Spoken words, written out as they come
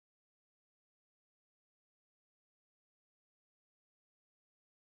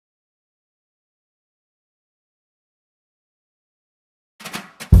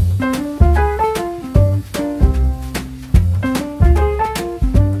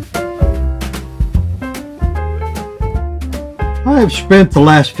have spent the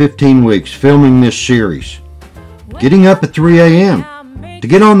last 15 weeks filming this series, getting up at 3 a.m. to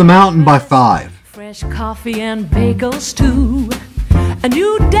get on the mountain by 5. Fresh coffee and bagels too. A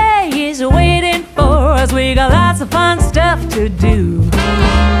new day is waiting for us. We got lots of fun stuff to do.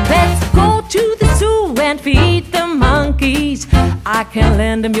 Let's go to the zoo and feed the monkeys. I can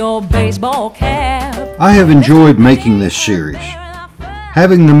lend them your baseball cap. I have enjoyed making this series,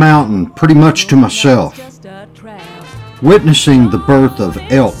 having the mountain pretty much to myself, witnessing the birth of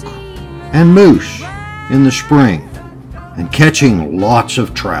elk and moose in the spring, and catching lots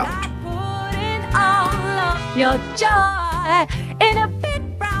of trout. Your joy in a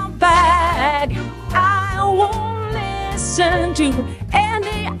big brown bag. I won't listen to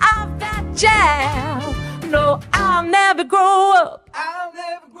any of that jazz. No, I'll never grow up. I'll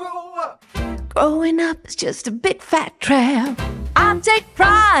never grow up. Growing up is just a big fat trap. I take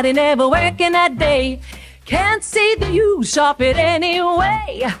pride in never working a day. Can't see the use of it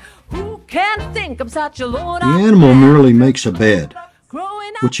anyway. Who can think I'm such a lord? The animal merely makes a bed,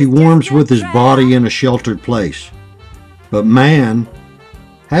 which he warms with his body in a sheltered place. But man,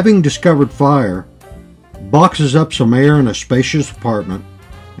 having discovered fire, boxes up some air in a spacious apartment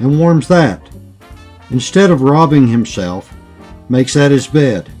and warms that. Instead of robbing himself, makes that his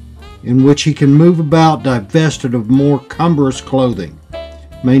bed, in which he can move about divested of more cumbrous clothing,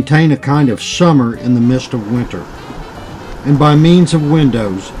 maintain a kind of summer in the midst of winter, and by means of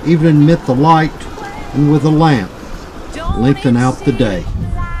windows even admit the light, and with a lamp lengthen out the day.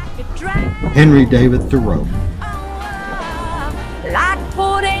 Henry David Thoreau. Like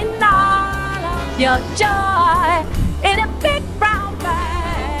putting all of your joy in a big brown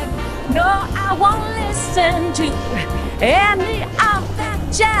bag. No, I won't listen to any of that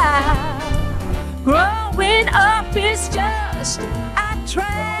jazz. Growing up is just a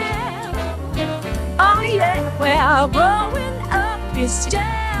trap. Oh yeah, well, growing up is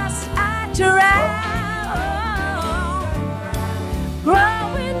just a trap.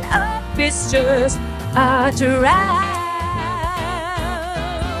 Growing up is just a trap.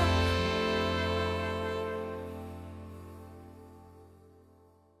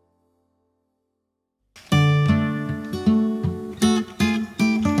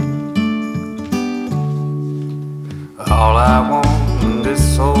 All I want in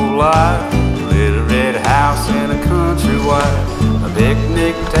this whole life, a little red house and a country wife, a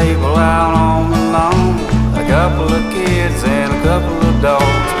picnic table out on the lawn, a couple of kids and a couple of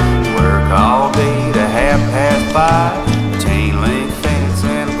dogs. Work all day to 5:30, a chain link fence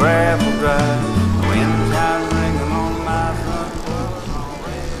and a gravel drive. The wintertime ringing on my front porch.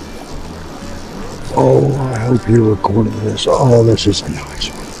 Oh, I hope you're recording this. Oh, this is a nice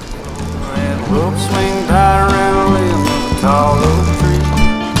one. And a rope swing tied around a limb of a tall oak tree.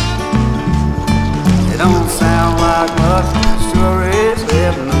 It don't sound like much, but it sure is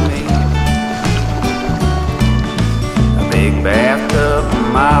heaven to me. A big bathtub in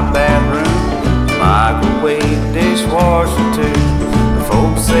my bathroom, microwave, dishwasher too. The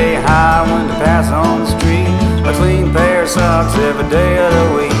folks say hi when they pass on the street. A clean pair of socks every day of the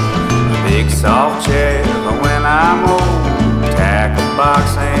week. A big soft chair for when I'm old. Tackle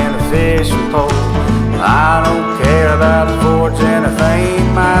box and a fishing pole. I don't care about the fortune or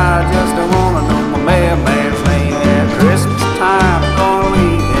fame. I just don't wanna know my mailman's name. At Christmas time, I'm gonna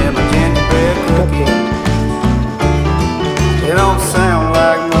leave him a gingerbread cookie. It don't sound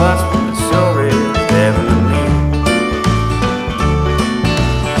like much, but it sure is heaven to me.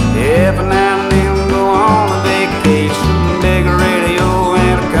 Every now and then go on a vacation, big radio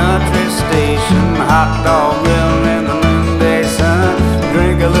and a country station, hot dog grill in the noonday sun,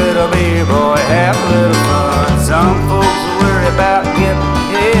 drink a little beer, boy, have a little fun. Some folks worry about getting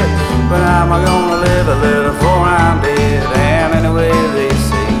ahead, but I'm gonna live a little before I'm dead. And anyway they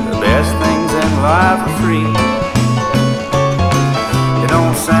say the best things in life are free. It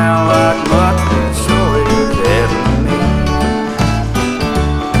don't sound like much, but it sure is heaven to me.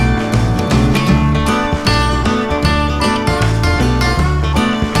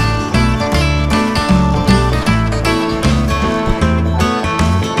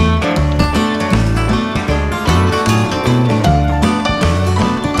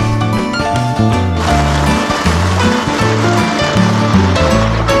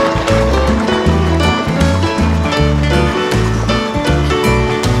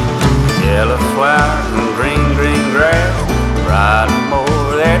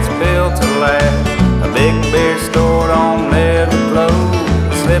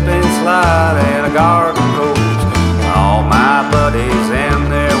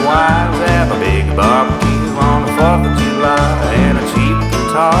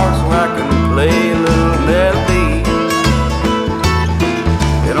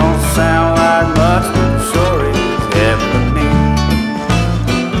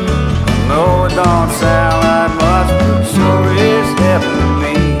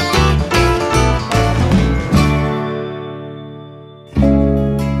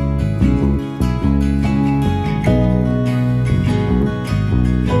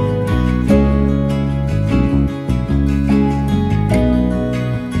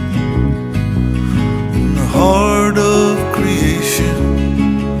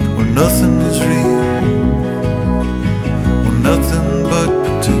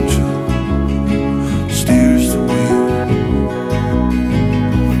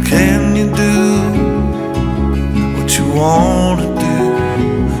 Can you do what you want to do?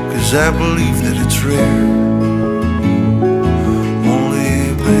 'Cause I believe that it's rare. Only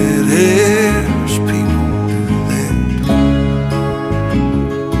badass people do that.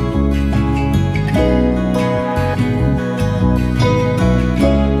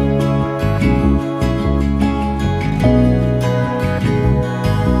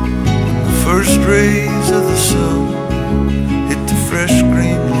 The first rays of the sun hit the fresh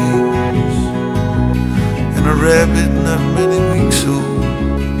green leaves, and a rabbit not many weeks old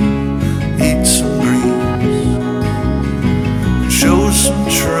eats some greens and shows some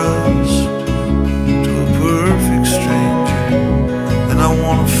trust to a perfect stranger. And I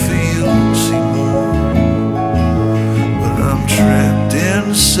wanna feel and see more, but I'm trapped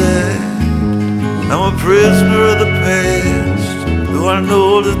inside. I'm a prisoner of the past, though I know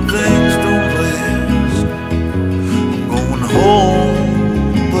that things don't last. I'm going home,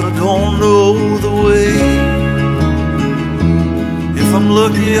 but I don't know the way. If I'm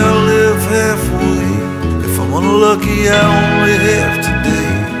lucky, I'll live halfway. If I'm unlucky, I only have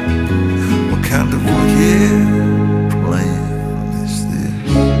today. What kind of weird plan is this?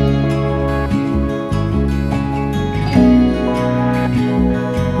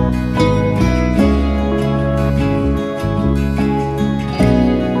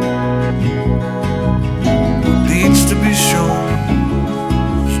 Needs to be shown,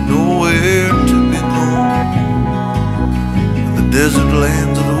 there's nowhere to be known. The desert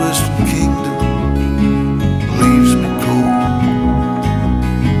lands of the Western Kingdom leaves me cold.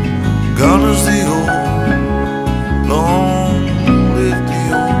 Gone is the old, long live the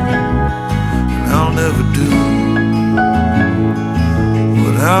old. And I'll never do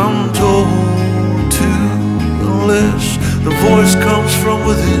what I'm told to, unless the voice comes from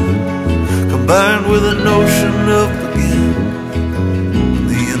within, combined with a notion of begin.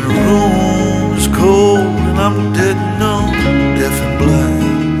 The inner room is cold and I'm dead and numb, deaf and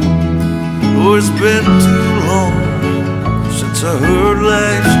blind. Oh, it's been too long since I heard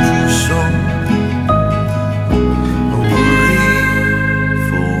life